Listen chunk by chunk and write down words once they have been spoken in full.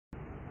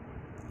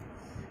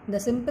The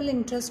simple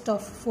interest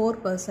of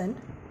 4%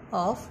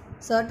 of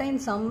certain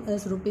sum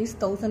is rupees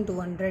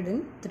 1200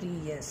 in 3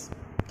 years.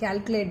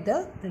 Calculate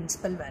the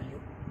principal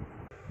value.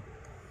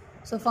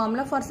 So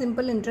formula for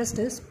simple interest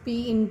is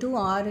P into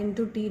R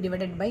into T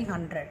divided by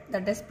 100.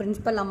 That is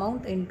principal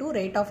amount into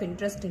rate of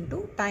interest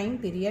into time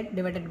period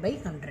divided by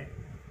 100.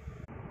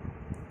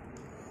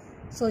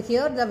 So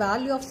here the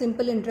value of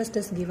simple interest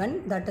is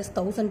given, that is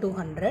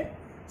 1200.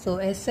 So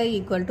SI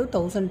equal to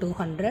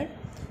 1200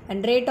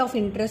 and rate of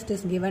interest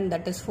is given,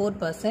 that is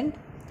 4%,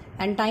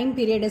 and time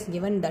period is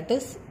given, that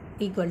is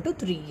equal to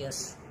 3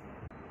 years.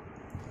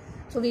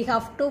 So we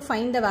have to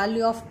find the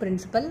value of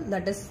principal,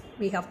 that is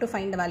we have to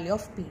find the value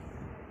of P.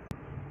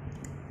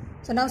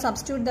 So now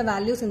substitute the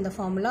values in the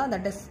formula,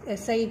 that is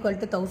SI equal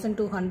to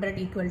 1200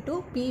 equal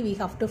to P we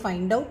have to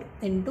find out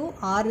into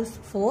R is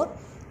 4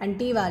 and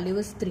T value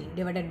is 3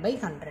 divided by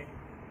 100.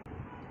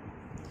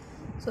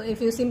 So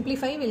if you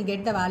simplify, we will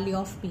get the value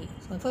of P.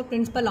 So for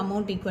principal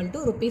amount equal to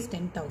rupees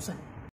 10,000.